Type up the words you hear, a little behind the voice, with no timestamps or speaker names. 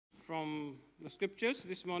from the scriptures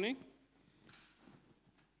this morning,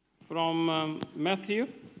 from Mathew,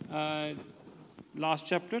 last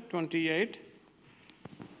chapter, 28,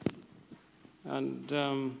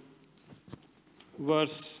 and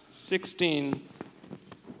verse 16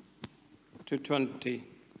 to 20.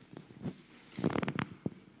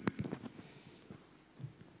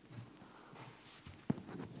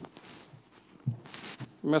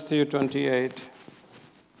 Matthew 28,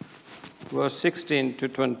 verse 16 to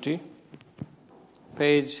 20,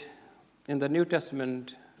 page in the New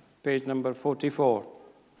Testament, page number 44.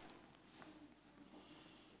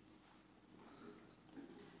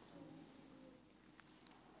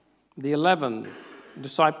 The 11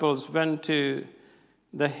 disciples went to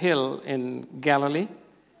the hill in Galilee,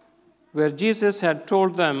 where Jesus had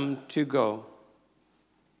told them to go.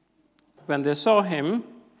 When they saw him,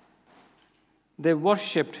 they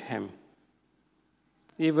worshipped him,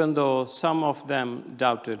 even though some of them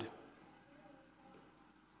doubted.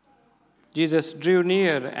 Jesus drew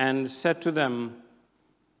near and said to them,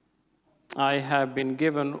 "I have been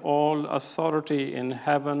given all authority in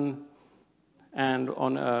heaven and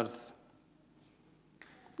on earth.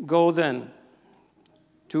 Go then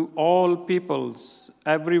to all peoples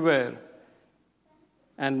everywhere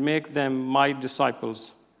and make them my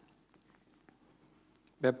disciples.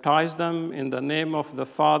 Baptize them in the name of the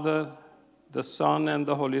Father, the Son, and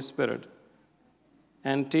the Holy Spirit,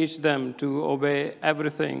 and teach them to obey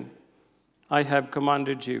everything I have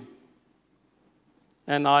commanded you.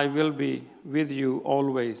 And I will be with you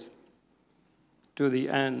always to the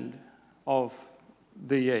end of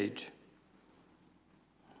the age."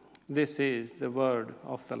 This is the word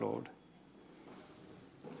of the Lord.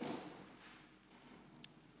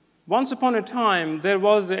 Once upon a time, there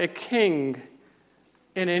was a king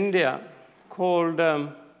in India called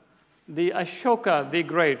the Ashoka the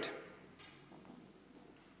Great.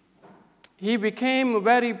 He became a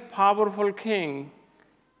very powerful king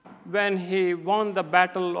when he won the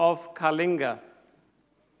Battle of Kalinga,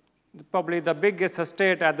 probably the biggest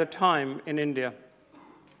estate at the time in India.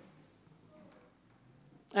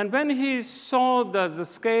 And when he saw the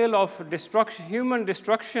scale of destruction, human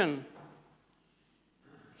destruction,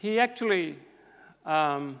 he actually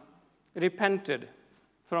repented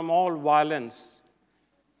from all violence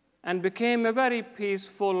and became a very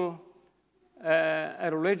peaceful, a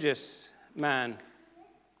religious man.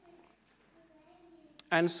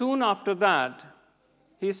 And soon after that,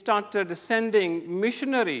 he started sending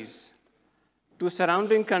missionaries to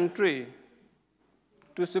surrounding country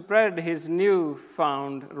to spread his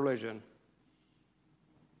newfound religion.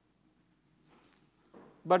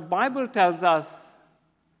 But Bible tells us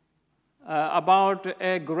about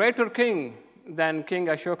a greater king than King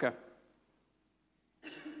Ashoka.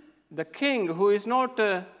 The king who is not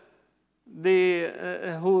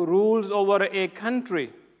who rules over a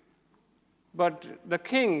country, but the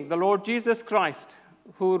king, the Lord Jesus Christ,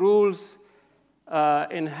 who rules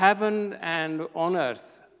in heaven and on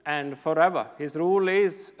earth and forever. His rule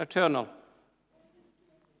is eternal.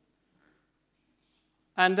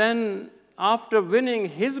 And then after winning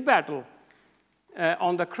his battle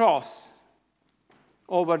on the cross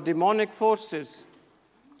over demonic forces,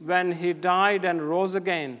 when he died and rose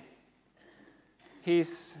again,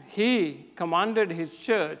 he commanded his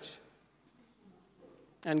church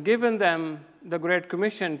and given them the Great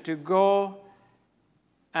Commission to go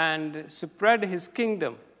and spread his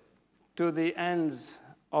kingdom to the ends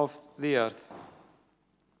of the earth.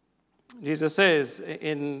 Jesus says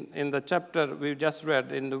in the chapter we just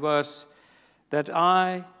read, in the verse, that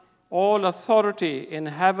all authority in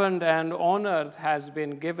heaven and on earth has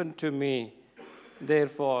been given to me.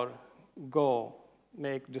 Therefore, go,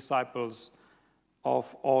 make disciples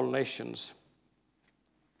of all nations.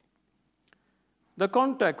 The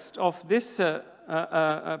context of this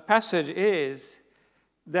passage is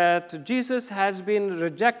that Jesus has been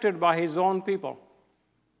rejected by his own people.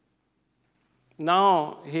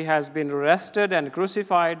 Now he has been arrested and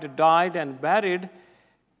crucified, died and buried,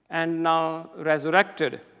 and now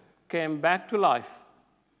resurrected, came back to life.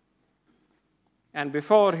 And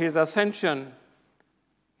before his ascension,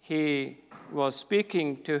 he was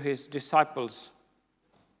speaking to his disciples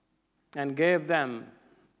and gave them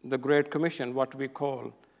the Great Commission, what we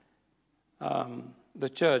call the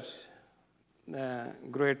church,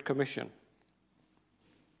 Great Commission.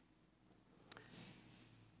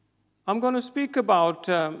 I'm going to speak about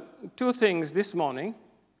two things this morning.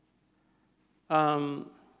 I'd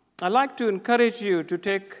like to encourage you to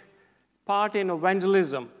take part in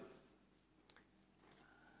evangelism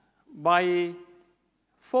by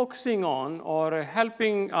focusing on or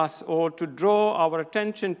helping us or to draw our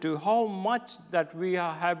attention to how much that we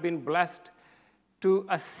have been blessed to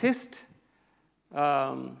assist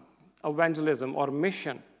evangelism or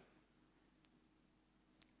mission,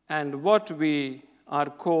 and what we are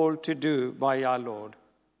called to do by our Lord.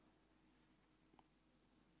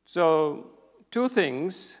 So, two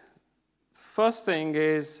things. First thing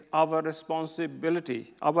is our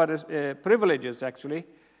responsibility, our privileges, actually.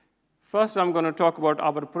 First, I'm going to talk about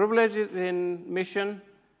our privileges in mission.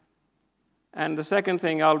 And the second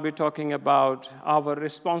thing, I'll be talking about our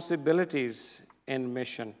responsibilities in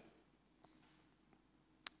mission.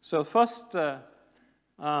 So first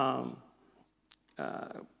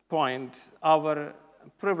point, our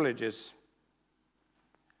privileges.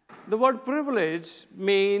 The word privilege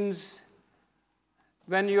means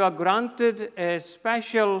when you are granted a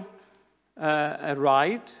special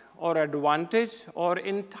right or advantage or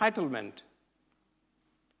entitlement.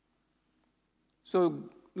 So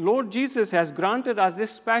Lord Jesus has granted us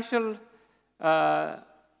this special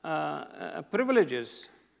privileges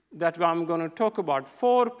that I'm going to talk about.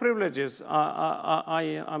 4 privileges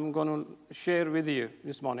I'm going to share with you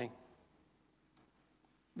this morning.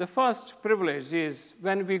 The first privilege is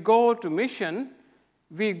when we go to mission,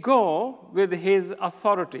 we go with His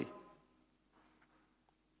authority.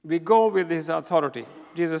 We go with His authority.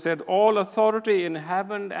 Jesus said, all authority in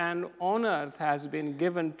heaven and on earth has been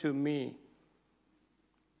given to me.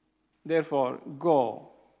 Therefore, go.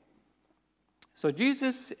 So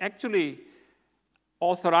Jesus actually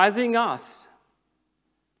authorizing us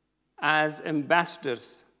as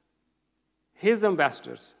ambassadors, His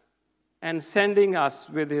ambassadors, and sending us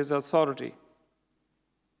with His authority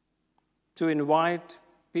to invite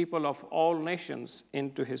people of all nations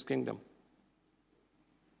into His kingdom.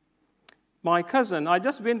 My cousin, I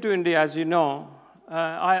just been to India, as you know.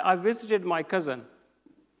 I visited my cousin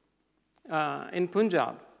in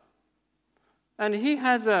Punjab. And he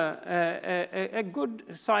has a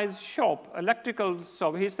good-sized shop, electrical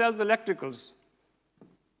shop. He sells electricals.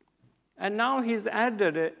 And now he's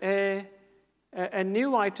added a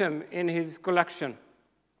new item in his collection,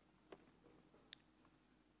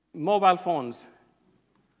 mobile phones.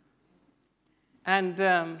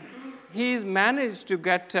 And he's managed to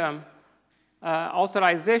get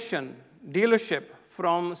authorization, dealership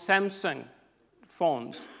from Samsung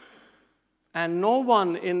phones. And no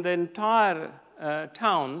one in the entire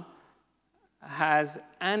town has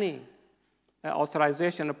any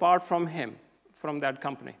authorization apart from him, from that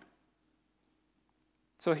company.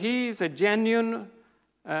 So he is a genuine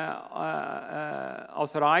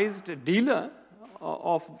authorized dealer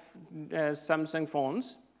of Samsung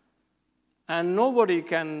phones, and nobody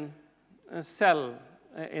can sell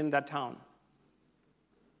in that town.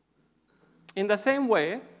 In the same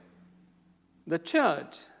way, the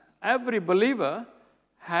church, every believer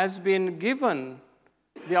has been given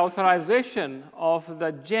the authorization of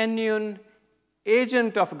the genuine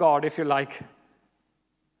agent of God, if you like,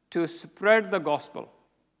 to spread the gospel.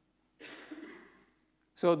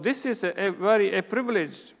 So this is a very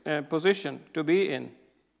privileged position to be in.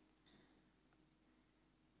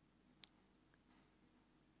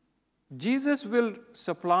 Jesus will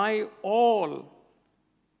supply all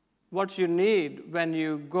what you need when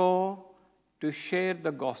you go to share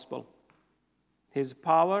the gospel. His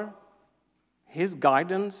power, His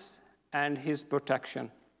guidance, and His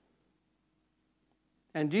protection.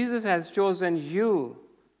 And Jesus has chosen you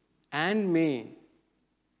and me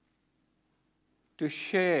to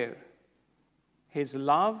share His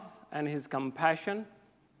love and His compassion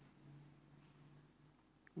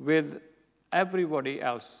with everybody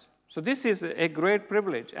else. So this is a great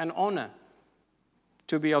privilege and honor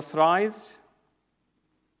to be authorized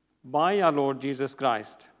by our Lord Jesus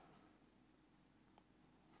Christ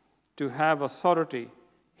to have authority,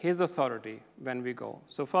 His authority, when we go.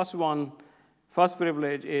 So first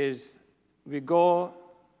privilege is we go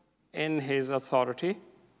in His authority.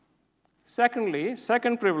 Secondly,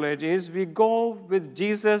 second privilege is we go with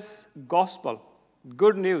Jesus' gospel,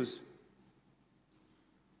 good news.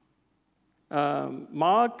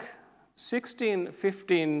 Mark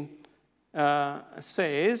 16:15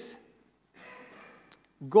 says,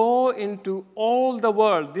 go into all the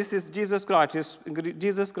world. This is Jesus Christ.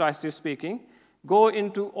 Jesus Christ is speaking. Go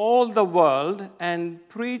into all the world and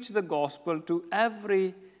preach the gospel to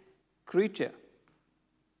every creature.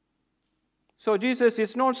 So Jesus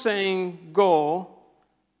is not saying go,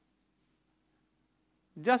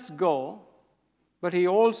 just go, but He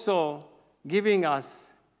also giving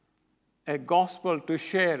us a gospel to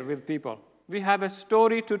share with people. We have a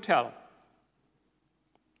story to tell.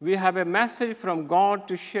 We have a message from God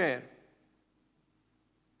to share.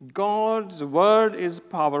 God's word is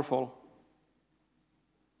powerful.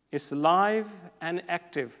 It's live and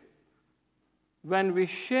active. When we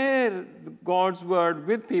share God's word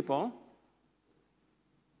with people,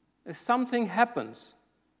 something happens.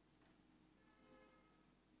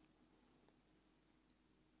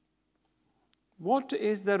 What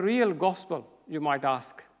is the real gospel, you might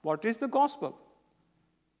ask? What is the gospel?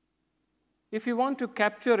 If you want to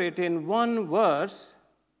capture it in one verse,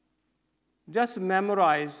 just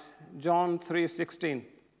memorize John 3:16.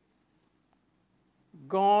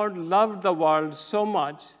 God loved the world so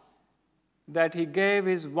much that he gave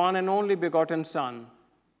his one and only begotten Son,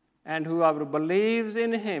 and whoever believes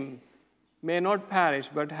in him may not perish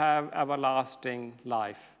but have everlasting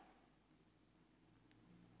life.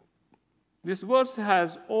 This verse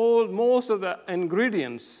has most of the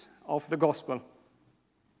ingredients of the gospel.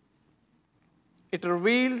 It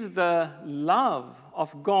reveals the love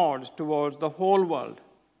of God towards the whole world.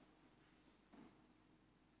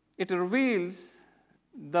 It reveals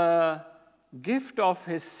the gift of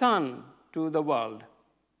his Son to the world.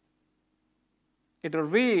 It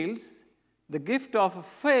reveals the gift of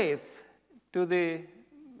faith to the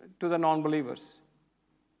non-believers.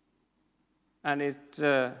 And it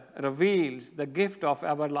reveals the gift of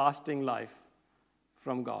everlasting life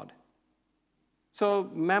from God.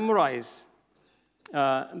 So memorize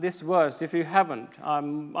this verse if you haven't.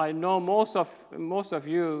 I know most of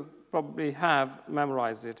you probably have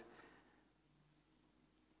memorized it.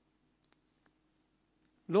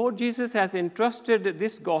 Lord Jesus has entrusted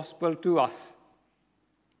this gospel to us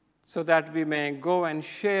so that we may go and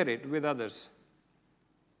share it with others.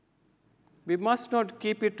 We must not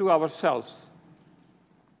keep it to ourselves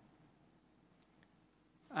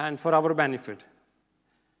and for our benefit.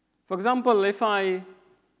 For example, if I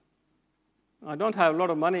don't have a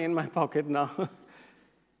lot of money in my pocket now.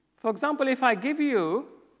 For example, if I give you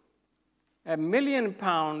 £1 million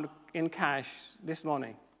in cash this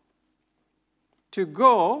morning to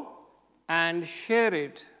go and share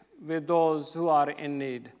it with those who are in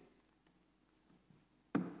need.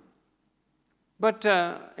 But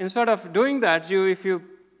instead of doing that, if you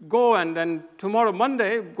go and then tomorrow,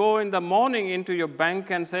 Monday, go in the morning into your bank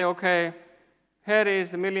and say, okay, here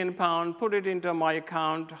is £1 million, put it into my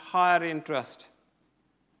account, higher interest.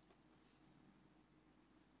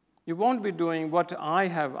 You won't be doing what I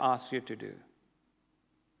have asked you to do.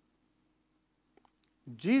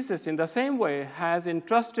 Jesus, in the same way, has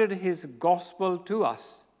entrusted his gospel to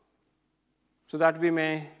us so that we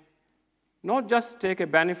may not just take a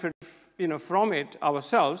benefit from it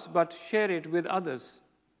ourselves, but share it with others.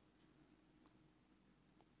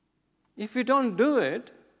 If we don't do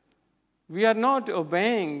it, we are not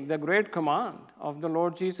obeying the great command of the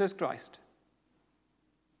Lord Jesus Christ.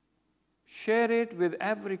 Share it with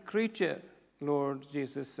every creature, Lord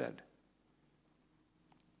Jesus said.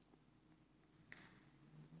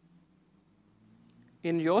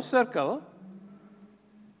 In your circle,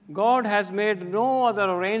 God has made no other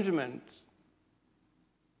arrangements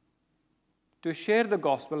to share the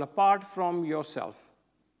gospel apart from yourself.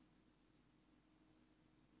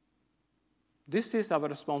 This is our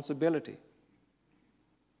responsibility.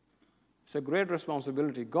 It's a great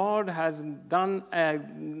responsibility. God hasn't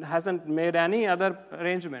made any other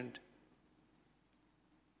arrangement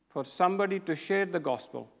for somebody to share the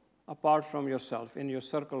gospel apart from yourself in your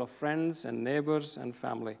circle of friends and neighbors and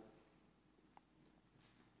family.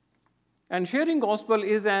 And sharing gospel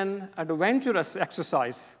is an adventurous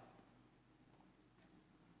exercise.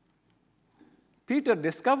 Peter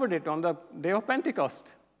discovered it on the day of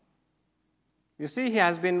Pentecost. You see, he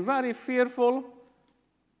has been very fearful,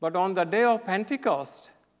 but on the day of Pentecost,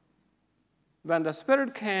 when the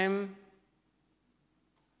Spirit came,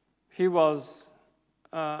 he was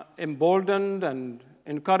emboldened and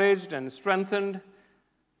encouraged and strengthened.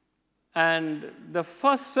 And the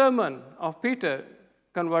first sermon of Peter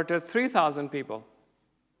converted 3,000 people.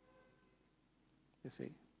 You see,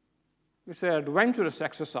 it's an adventurous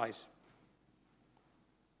exercise.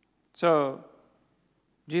 So,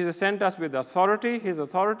 Jesus sent us with authority,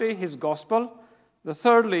 his gospel.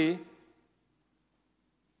 Thirdly,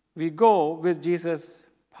 we go with Jesus'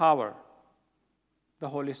 power, the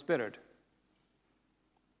Holy Spirit.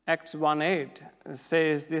 Acts 1:8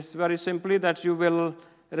 says this very simply, that you will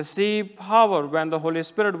receive power when the Holy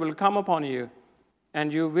Spirit will come upon you,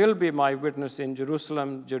 and you will be my witness in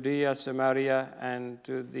Jerusalem, Judea, Samaria, and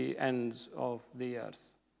to the ends of the earth.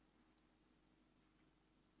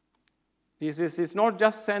 Jesus is not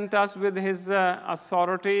just sent us with his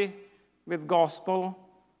authority, with gospel,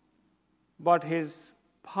 but his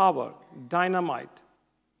power, dynamite,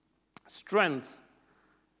 strength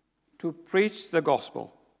to preach the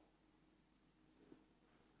gospel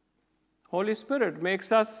Holy Spirit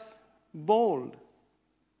makes us bold.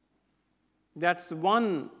 That's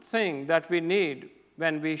one thing that we need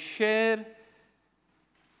when we share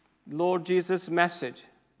Lord Jesus' message.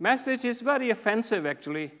 Message is very offensive,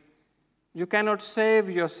 actually. You cannot save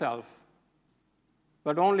yourself,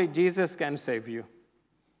 but only Jesus can save you.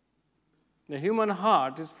 The human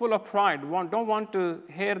heart is full of pride, don't want to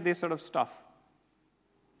hear this sort of stuff.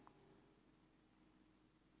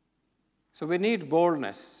 So we need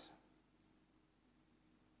boldness.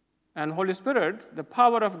 And Holy Spirit, the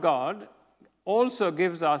power of God, also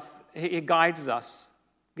gives us, He guides us,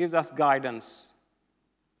 gives us guidance.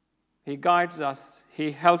 He guides us,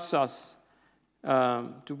 He helps us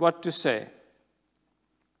to what to say.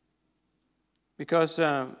 Because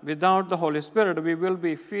without the Holy Spirit, we will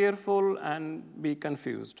be fearful and be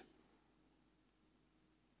confused.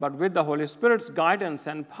 But with the Holy Spirit's guidance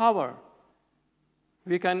and power,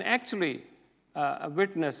 we can actually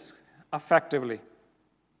witness effectively.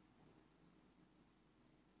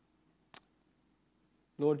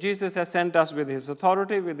 Lord Jesus has sent us with His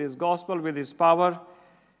authority, with His gospel, with His power.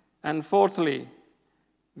 And fourthly,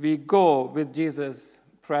 we go with Jesus'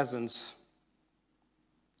 presence.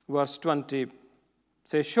 Verse 20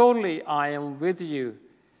 says, "Surely I am with you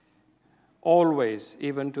always,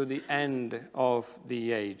 even to the end of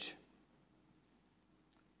the age."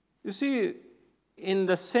 You see, in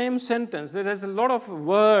the same sentence, there is a lot of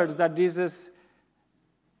words that Jesus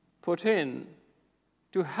put in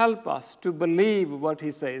to help us to believe what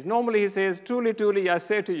He says. Normally He says, "Truly, truly, I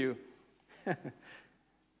say to you."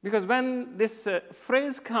 Because when this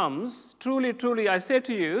phrase comes, "Truly, truly, I say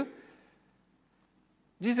to you,"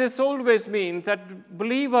 Jesus always means that,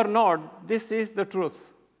 believe or not, this is the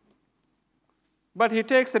truth. But He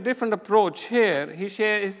takes a different approach here. He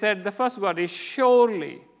said the first word is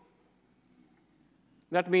surely.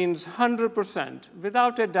 That means 100%,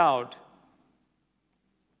 without a doubt.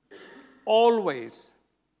 Always.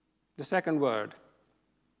 The second word.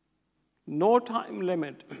 No time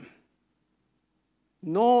limit.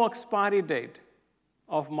 No expiry date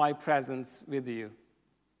of my presence with you.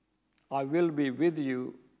 I will be with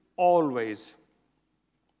you always.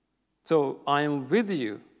 So I am with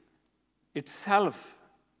you itself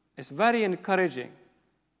is very encouraging.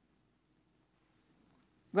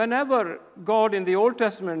 Whenever God in the Old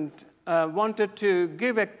Testament wanted to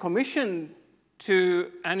give a commission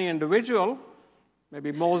to any individual,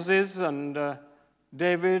 maybe Moses and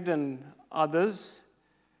David and others,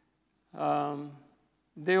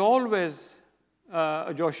 they always,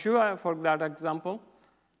 Joshua for that example,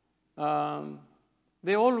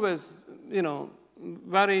 they always, they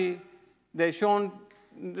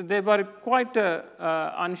were quite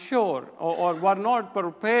unsure or were not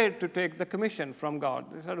prepared to take the commission from God.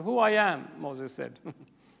 They said, "Who I am," Moses said.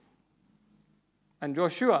 And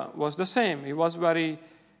Joshua was the same. He was very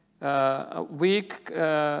weak,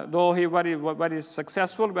 though he was very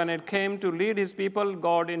successful. When it came to lead his people,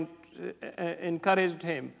 God encouraged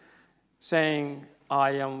him, saying,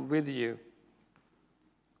 "I am with you."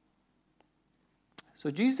 So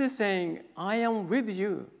Jesus is saying, "I am with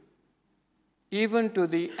you, even to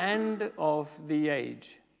the end of the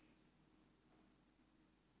age."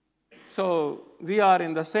 So we are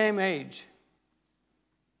in the same age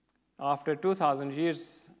after 2,000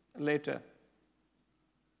 years later.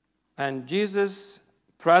 And Jesus'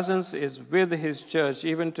 presence is with His church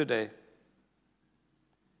even today.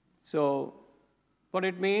 So what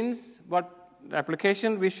it means, what the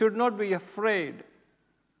application, we should not be afraid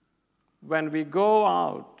when we go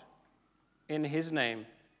out in His name,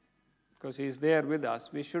 because He is there with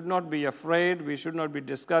us. We should not be afraid. We should not be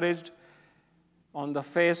discouraged on the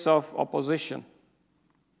face of opposition.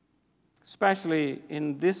 Especially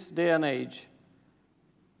in this day and age,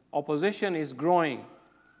 opposition is growing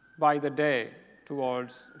by the day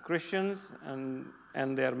towards Christians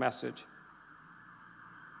and their message.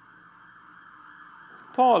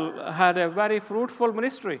 Paul had a very fruitful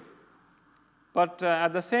ministry, but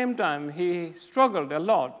at the same time, he struggled a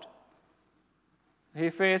lot. He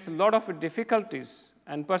faced a lot of difficulties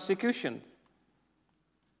and persecution.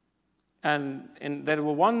 And there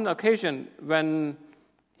was one occasion when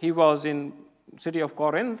he was in the city of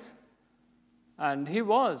Corinth, and he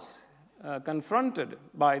was confronted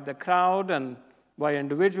by the crowd and by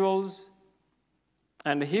individuals,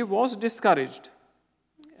 and he was discouraged.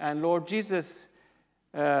 And Lord Jesus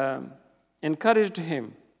encouraged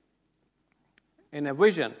him in a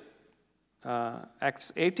vision.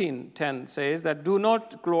 Acts 18:10 says that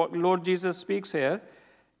Lord Jesus speaks here,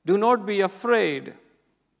 "Do not be afraid,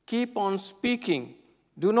 keep on speaking,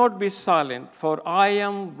 do not be silent, for I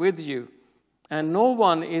am with you, and no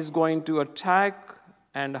one is going to attack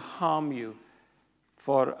and harm you,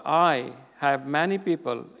 for I have many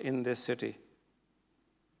people in this city.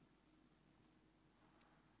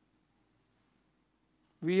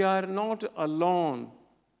 We are not alone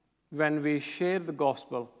when we share the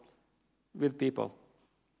gospel with people.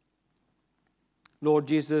 Lord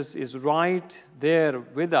Jesus is right there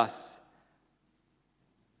with us.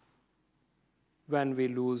 When we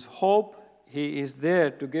lose hope, He is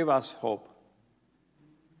there to give us hope.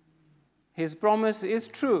 His promise is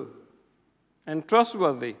true and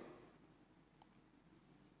trustworthy.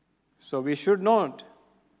 So we should not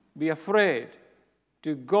be afraid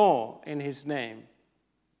to go in His name,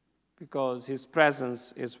 because His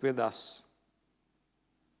presence is with us.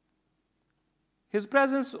 His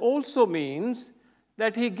presence also means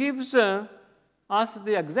that He gives us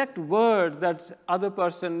the exact word that other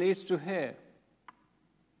person needs to hear.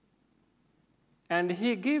 And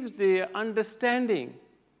He gives the understanding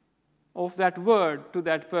of that word to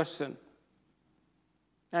that person.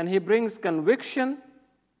 And He brings conviction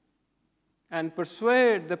and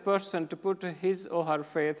persuade the person to put his or her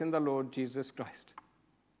faith in the Lord Jesus Christ.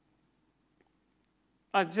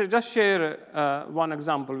 I'll just share one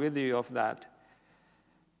example with you of that.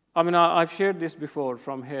 I've shared this before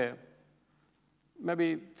from here.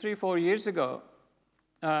 Maybe 3-4 years ago,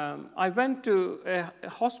 I went to a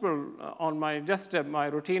hospital on my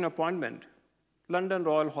routine appointment, London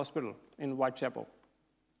Royal Hospital in Whitechapel.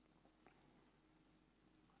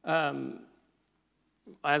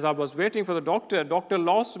 As I was waiting for the doctor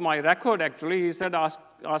lost my record actually. He said,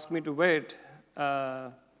 ask me to wait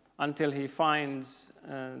until he finds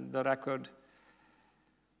the record.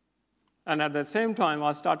 And at the same time,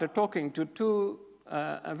 I started talking to 2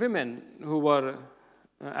 women who were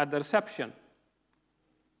at the reception.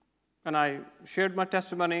 And I shared my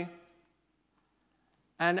testimony.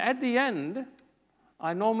 And at the end,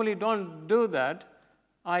 I normally don't do that.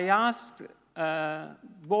 I asked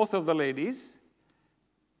both of the ladies,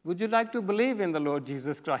 would you like to believe in the Lord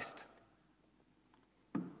Jesus Christ?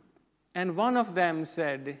 And one of them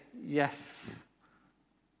said, yes.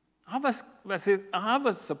 I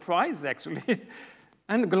was surprised, actually,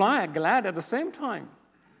 and glad at the same time.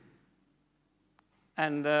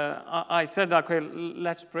 And I said, okay,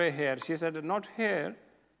 let's pray here. She said, not here,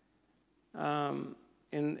 in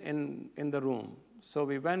the room. So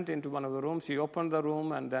we went into one of the rooms. She opened the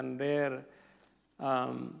room, and then there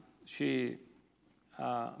she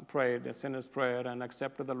prayed a sinner's prayer and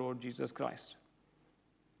accepted the Lord Jesus Christ.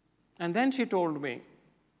 And then she told me,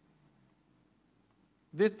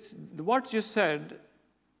 what you said,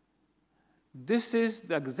 this is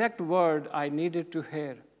the exact word I needed to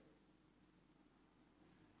hear.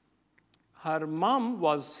 Her mom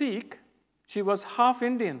was Sikh. She was half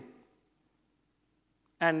Indian.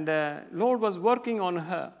 And Lord was working on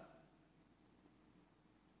her.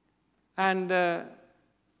 And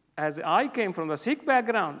as I came from the Sikh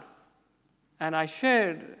background, and I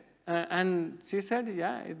shared, and she said,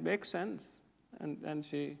 yeah, it makes sense. And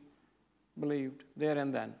she believed there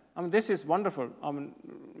and then. This is wonderful.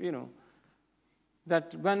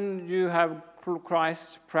 That when you have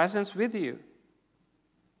Christ's presence with you,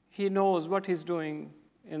 He knows what He's doing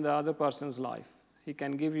in the other person's life. He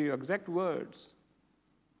can give you exact words.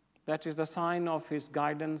 That is the sign of His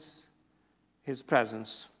guidance, His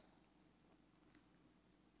presence.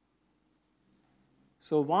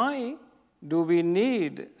 So why do we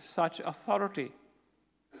need such authority?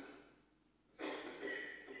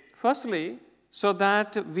 Firstly, so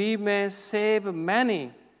that we may save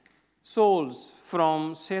many souls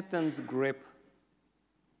from Satan's grip.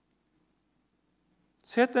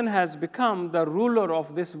 Satan has become the ruler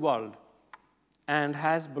of this world and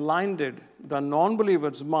has blinded the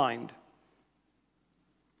non-believer's mind.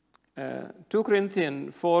 2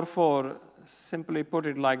 Corinthians 4:4 simply put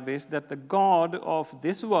it like this, that the God of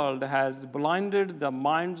this world has blinded the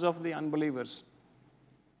minds of the unbelievers,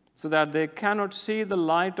 so that they cannot see the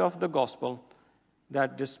light of the gospel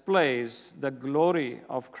that displays the glory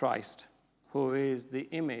of Christ, who is the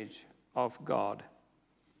image of God.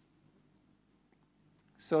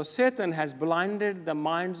 So Satan has blinded the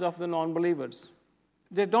minds of the non-believers.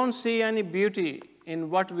 They don't see any beauty in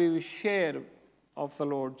what we share of the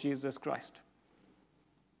Lord Jesus Christ.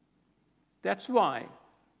 That's why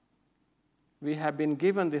we have been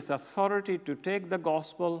given this authority to take the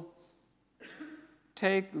gospel,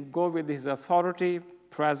 go with His authority,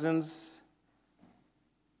 presence,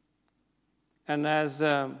 and as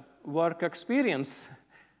work experience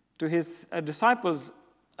to His disciples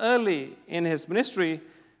early in His ministry.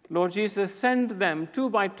 Lord Jesus sent them 2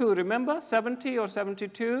 by 2. Remember, 70 or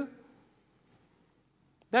 72?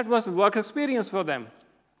 That was work experience for them.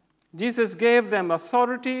 Jesus gave them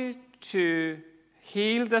authority to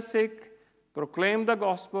heal the sick, proclaim the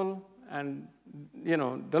gospel, and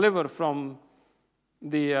deliver from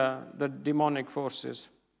the demonic forces.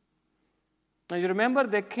 Now you remember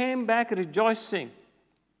they came back rejoicing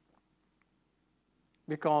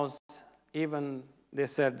because even they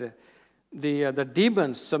said the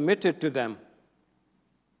demons submitted to them.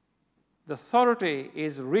 The authority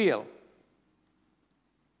is real.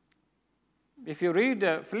 If you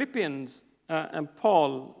read Philippians and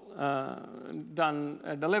Paul done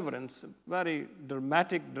a deliverance, very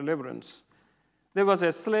dramatic deliverance. There was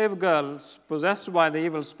a slave girl possessed by the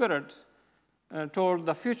evil spirit, told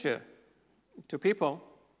the future to people,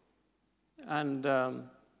 and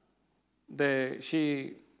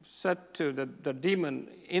she said to the demon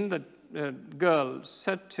in the girl,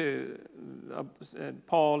 said to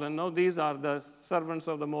Paul, and no, these are the servants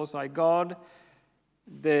of the Most High God.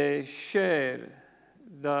 They share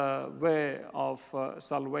the way of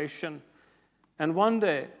salvation. And one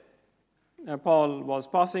day, Paul was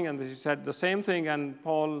passing, and he said the same thing, and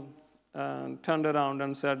Paul turned around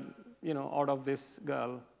and said, out of this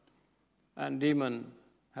girl, and demon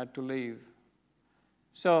had to leave.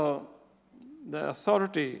 So the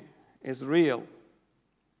authority is real,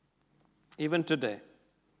 even today.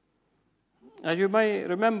 As you may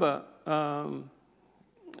remember,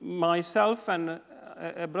 myself and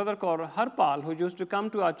a brother called Harpal, who used to come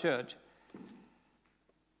to our church,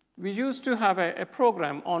 we used to have a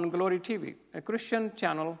program on Glory TV, a Christian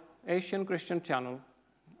channel, Asian Christian channel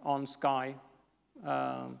on Sky.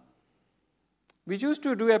 We used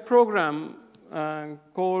to do a program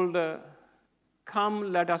called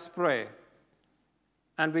Come Let Us Pray.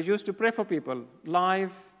 And we used to pray for people.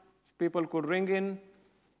 Live, people could ring in,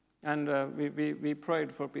 and we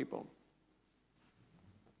prayed for people.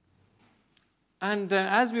 And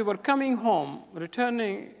as we were coming home,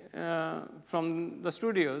 returning from the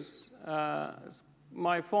studios,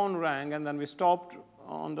 my phone rang, and then we stopped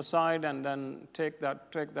on the side and then take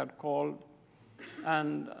that call.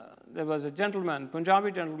 And there was a gentleman,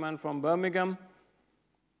 Punjabi gentleman from Birmingham,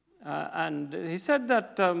 and he said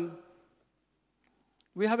that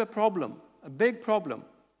we have a problem, a big problem.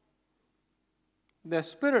 The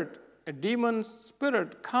spirit, a demon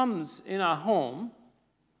spirit, comes in our home,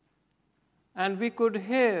 and we could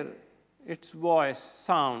hear its voice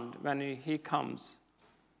sound when he comes.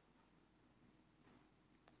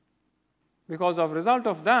 Because of result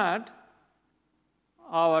of that,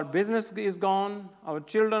 our business is gone, our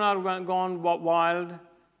children are gone wild,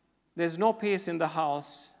 there's no peace in the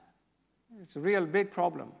house. It's a real big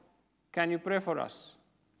problem. Can you pray for us?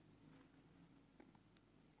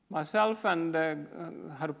 Myself and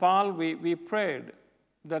Harpal, we prayed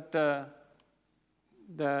that the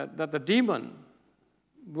demon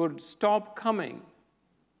would stop coming,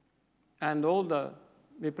 and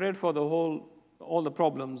we prayed for all the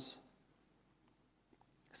problems.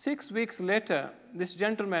 6 weeks later, this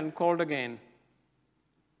gentleman called again.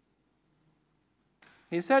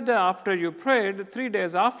 He said after you prayed, 3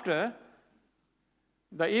 days after,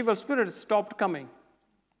 the evil spirits stopped coming.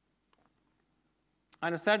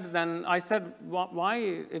 And I said, why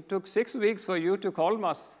it took 6 weeks for you to call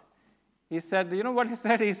us? He said, you know what he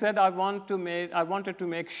said? He said, I wanted to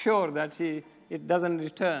make sure that it doesn't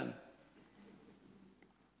return.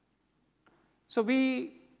 So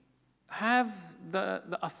we have the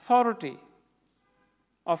authority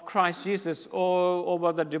of Christ Jesus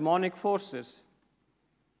over the demonic forces.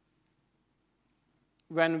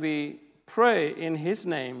 When we pray in His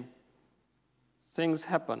name, things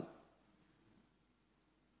happen.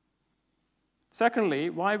 Secondly,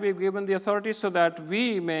 why we've given the authority? So that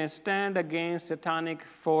we may stand against satanic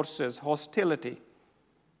forces, hostility.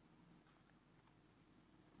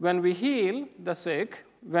 When we heal the sick,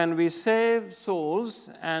 when we save souls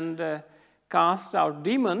and cast out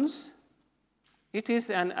demons, it is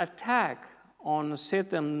an attack on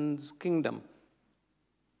Satan's kingdom.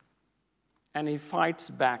 And he fights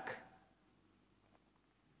back.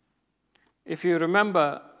 If you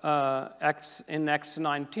remember in Acts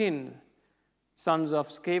 19, sons of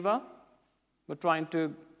Sceva were trying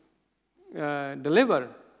to deliver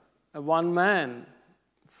one man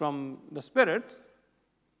from the spirits.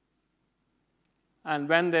 And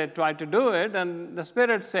when they tried to do it, and the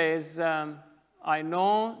Spirit says, I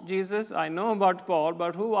know Jesus, I know about Paul,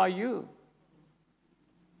 but who are you?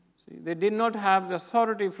 See, they did not have the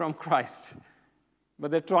authority from Christ,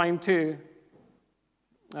 but they're trying to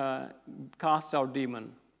cast out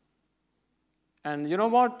demon. And you know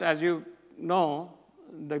what? As you know,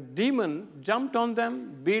 the demon jumped on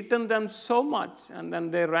them, beaten them so much, and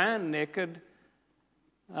then they ran naked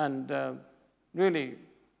and really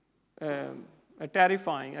a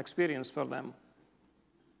terrifying experience for them.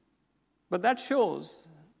 But that shows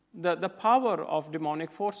the power of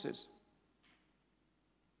demonic forces.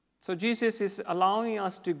 So Jesus is allowing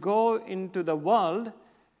us to go into the world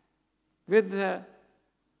with the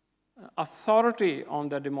authority on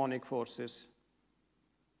the demonic forces.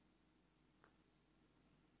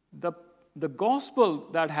 The gospel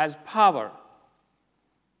that has power,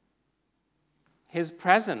 His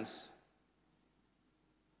presence.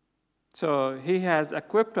 So He has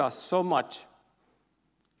equipped us so much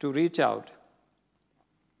to reach out.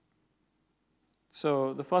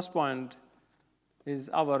 So the first point is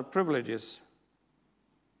our privileges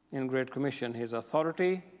in Great Commission: His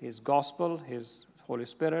authority, His gospel, His Holy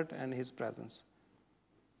Spirit, and His presence.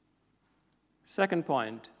 Second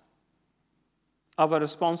point, our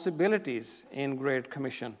responsibilities in Great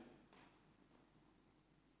Commission.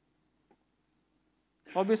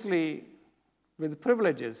 Obviously, with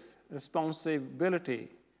privileges, responsibility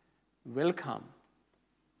will come.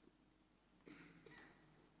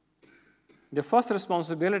 The first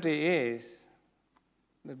responsibility is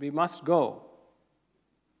that we must go.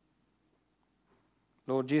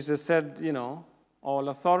 Lord Jesus said, all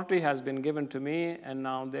authority has been given to me, and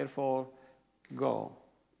now therefore go.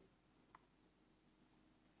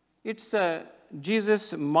 It's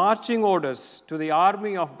Jesus' marching orders to the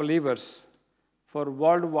army of believers for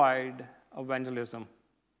worldwide evangelism.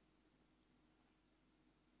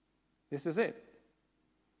 This is it.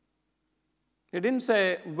 He didn't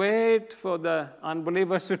say, wait for the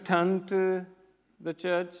unbelievers to turn to the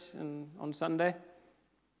church on Sunday.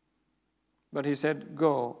 But He said,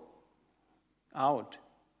 go out,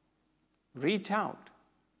 reach out,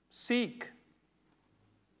 seek.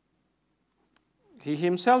 He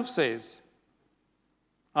Himself says,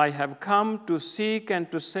 I have come to seek and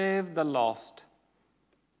to save the lost.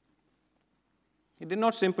 He did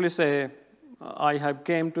not simply say, I have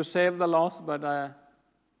came to save the lost, but the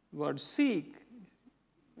word seek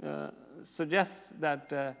suggests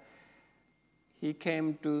that He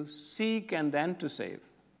came to seek and then to save.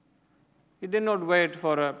 He did not wait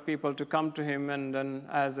for people to come to Him, and then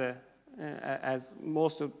as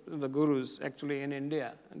most of the gurus actually in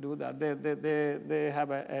India do that. They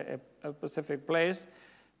have a specific place.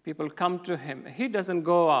 People come to Him. He doesn't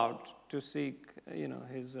go out to seek,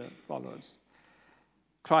 His followers.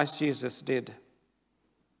 Christ Jesus did.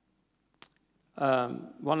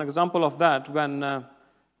 One example of that, when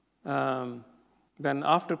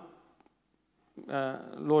after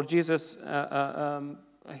Lord Jesus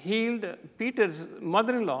healed Peter's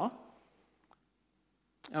mother-in-law,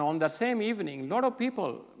 and on that same evening, a lot of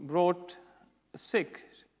people brought sick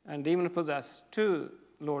and demon-possessed to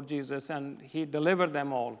Lord Jesus, and He delivered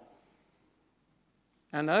them all.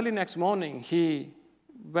 And early next morning, He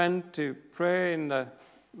went to pray in the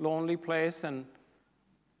lonely place, and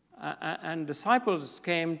disciples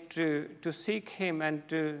came to seek Him, and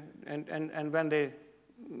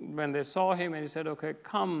when they saw Him, and He said, "Okay,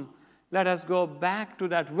 come, let us go back to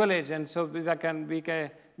that village, and so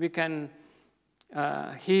we can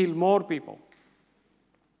heal more people."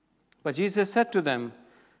 But Jesus said to them,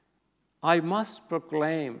 "I must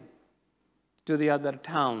proclaim to the other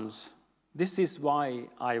towns, this is why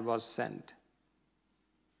I was sent."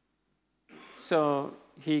 So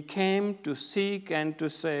He came to seek and to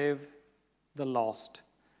save the lost.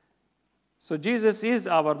 So Jesus is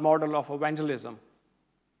our model of evangelism.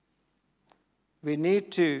 We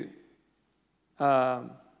need to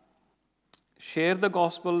share the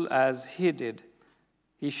gospel as He did.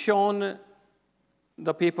 He's shown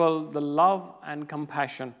the people the love and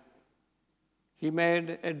compassion. He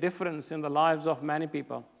made a difference in the lives of many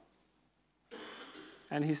people.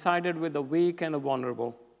 And He sided with the weak and the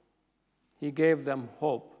vulnerable. He gave them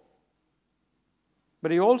hope.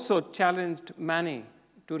 But He also challenged many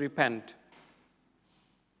to repent.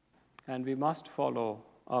 And we must follow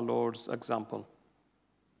our Lord's example.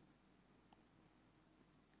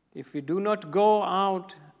 If we do not go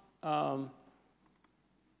out,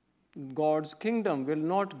 God's kingdom will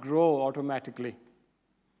not grow automatically.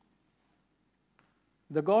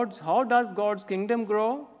 How does God's kingdom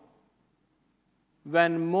grow?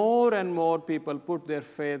 When more and more people put their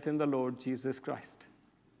faith in the Lord Jesus Christ.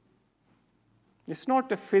 It's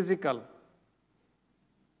not a physical,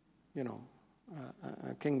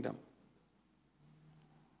 kingdom.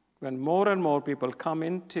 When more and more people come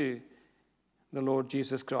into the Lord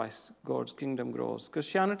Jesus Christ, God's kingdom grows.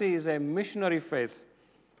 Christianity is a missionary faith.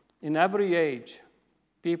 In every age,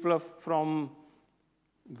 people from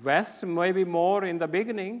West, maybe more in the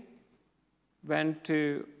beginning, went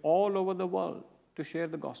to all over the world to share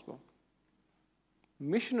the gospel.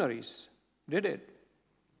 Missionaries did it.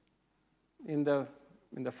 In the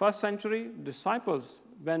first century, disciples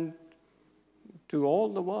went to all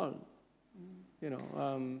the world.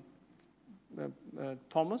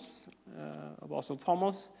 Apostle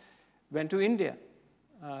Thomas went to India.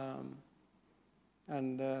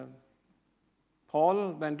 And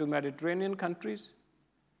Paul went to Mediterranean countries.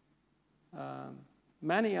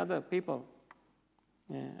 Many other people,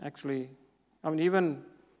 even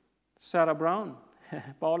Sarah Brown,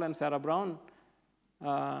 Paul and Sarah Brown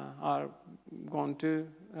are gone to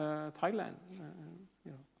Thailand,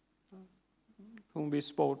 whom we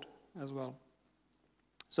support as well.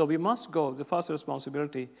 So we must go, the first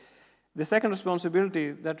responsibility. The second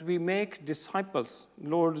responsibility, that we make disciples,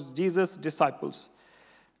 Lord Jesus' disciples.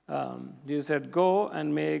 Jesus said, go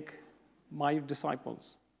and make my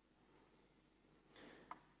disciples.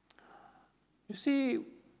 You see,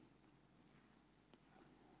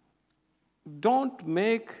 don't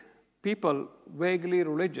make people vaguely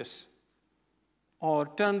religious or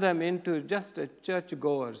turn them into just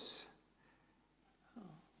churchgoers.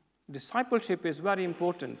 Discipleship is very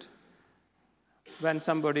important when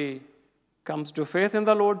somebody comes to faith in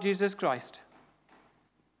the Lord Jesus Christ.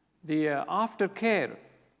 The aftercare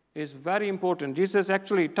is very important. Jesus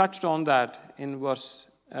actually touched on that in verse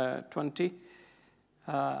 20.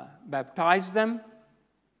 Baptize them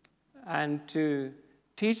and to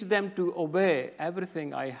teach them to obey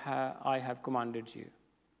everything I have commanded you.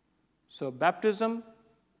 So baptism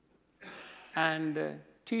and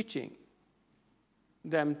teaching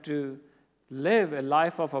them to live a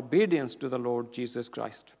life of obedience to the Lord Jesus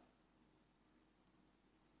Christ.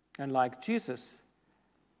 And like Jesus,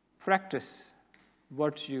 practice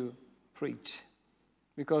what you preach.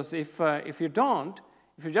 Because if you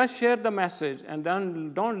just share the message and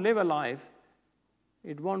then don't live a life,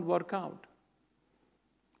 it won't work out.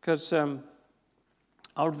 Because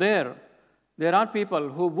out there are people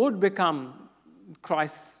who would become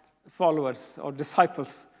Christ's followers or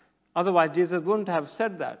disciples. Otherwise, Jesus wouldn't have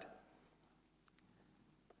said that.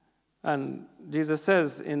 And Jesus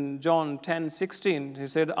says in John 10:16, he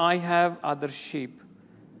said, I have other sheep.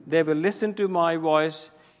 They will listen to my voice,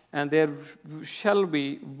 and there shall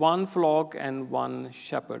be one flock and one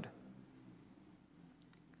shepherd.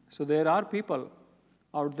 So there are people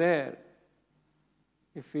out there,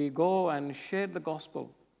 if we go and share the gospel,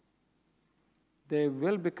 they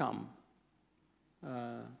will become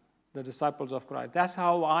the disciples of Christ. That's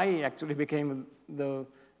how I actually became the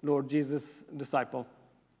Lord Jesus' disciple.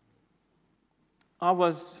 I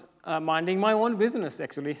was minding my own business,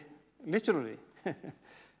 actually, literally.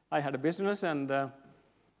 I had a business, and I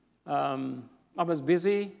was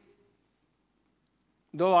busy.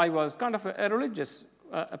 Though I was kind of a religious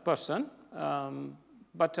person,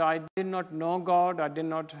 but I did not know God. I did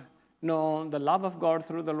not know the love of God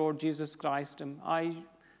through the Lord Jesus Christ. And I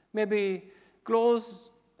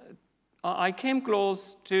came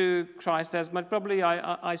close to Christ as much. Probably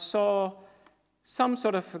I saw some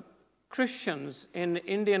sort of Christians in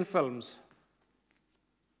Indian films.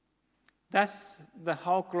 That's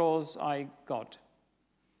how close I got.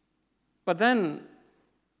 But then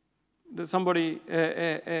somebody,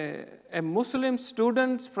 a Muslim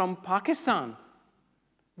student from Pakistan,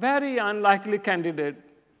 very unlikely candidate,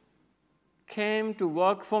 came to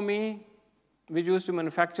work for me. We used to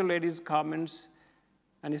manufacture ladies' garments,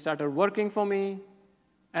 and he started working for me.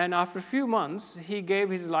 And after a few months, he gave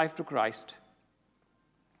his life to Christ.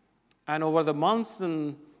 And over the months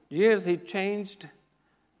and years, he changed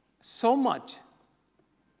so much.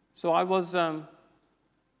 So I was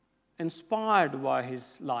inspired by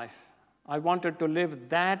his life. I wanted to live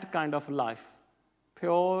that kind of life,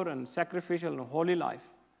 pure and sacrificial and holy life.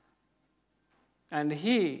 And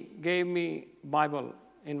he gave me Bible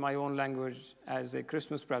in my own language as a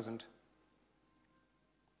Christmas present.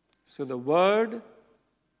 So the Word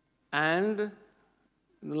and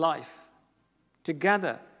life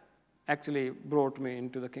together actually brought me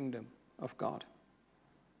into the kingdom of God.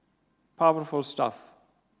 Powerful stuff.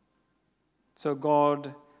 So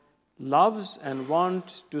God loves and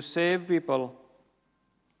wants to save people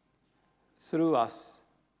through us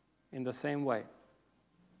in the same way.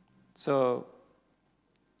 So,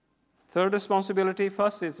 third responsibility,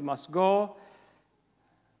 first is must go.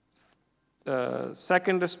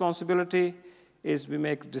 Second responsibility is we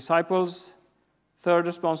make disciples. Third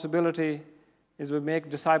responsibility is we make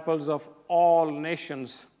disciples of all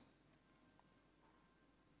nations.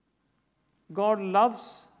 God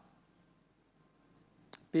loves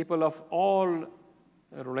people of all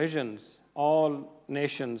religions, all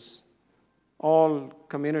nations, all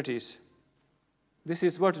communities. This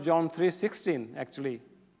is what John 3:16 actually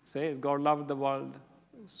says. God loved the world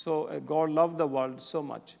so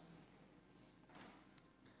much.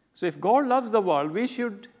 So if God loves the world, we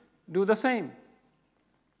should do the same.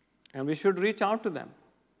 And we should reach out to them.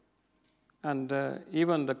 And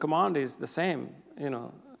even the command is the same,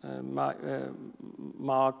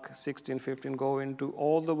 Mark 16:15, go into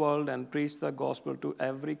all the world and preach the gospel to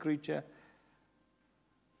every creature.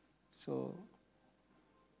 So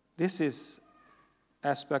this is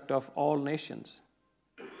aspect of all nations.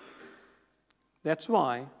 That's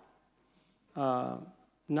why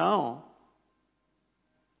now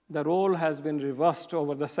the role has been reversed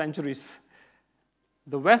over the centuries.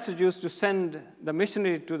 The West used to send the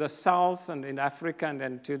missionary to the south and in Africa and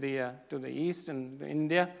then to the east and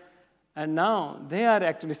India, and now they are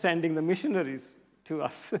actually sending the missionaries to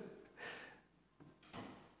us.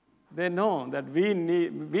 They know that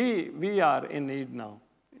we are in need now,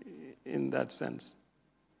 in that sense.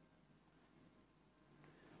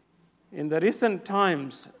 In the recent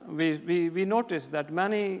times, we noticed that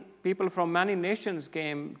many people from many nations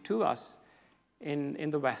came to us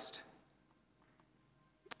in the West.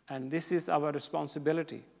 And this is our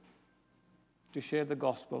responsibility to share the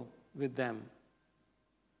gospel with them,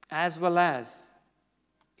 as well as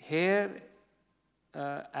here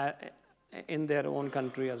in their own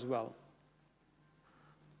country as well.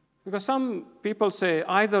 Because some people say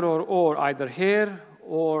either or, either here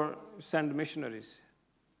or send missionaries.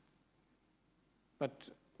 But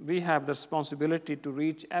we have the responsibility to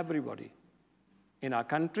reach everybody in our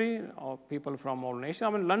country, or people from all nations.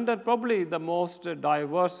 I mean, London probably the most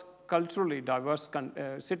culturally diverse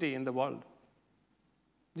city in the world.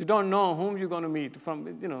 You don't know whom you're going to meet from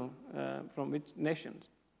which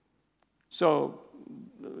nations. So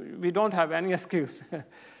we don't have any excuse,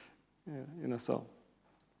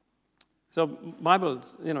 So Bible,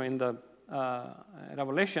 in the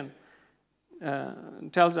Revelation,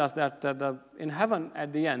 tells us that in heaven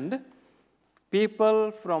at the end,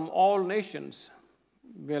 people from all nations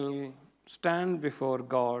will stand before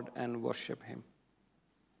God and worship Him.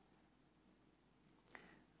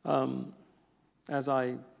 As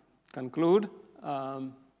I conclude,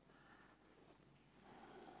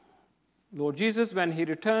 Lord Jesus, when He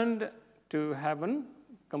returned to heaven,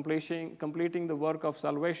 completing the work of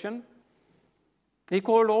salvation, He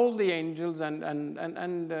called all the angels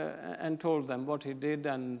and told them what He did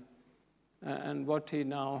and what He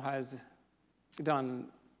now has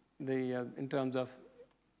done in terms of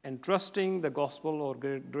entrusting the gospel or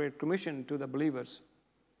Great Commission to the believers.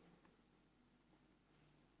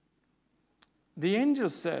 The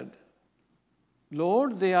angels said,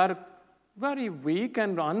 Lord, they are very weak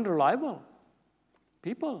and unreliable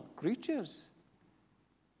people, creatures.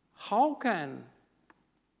 How can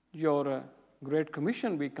your Great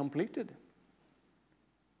Commission be completed?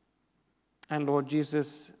 And Lord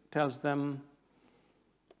Jesus tells them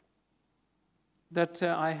that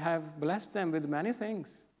I have blessed them with many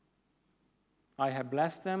things. I have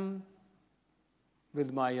blessed them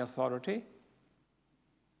with my authority,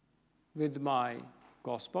 with my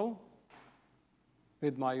gospel,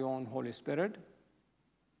 with my own Holy Spirit,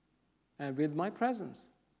 and with my presence.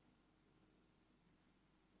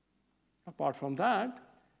 Apart from that,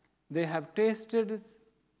 they have tasted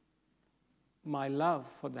my love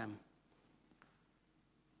for them.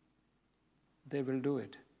 They will do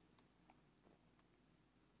it.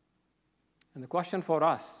 And the question for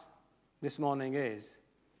us this morning is,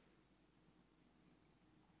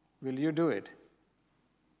 will you do it?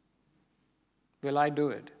 Will I do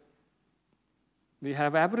it? We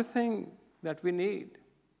have everything that we need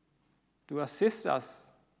to assist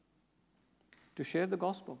us to share the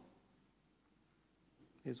gospel.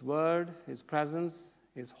 His word, His presence,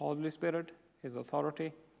 His Holy Spirit, His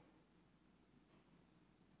authority.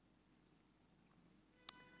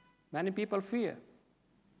 Many people fear.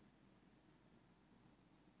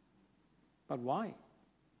 But why?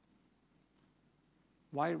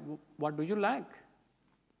 What do you lack?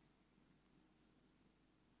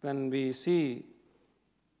 When we see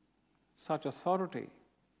such authority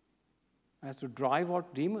as to drive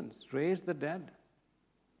out demons, raise the dead,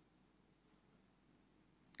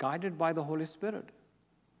 guided by the Holy Spirit.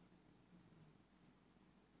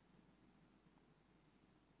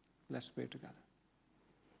 Let's pray together.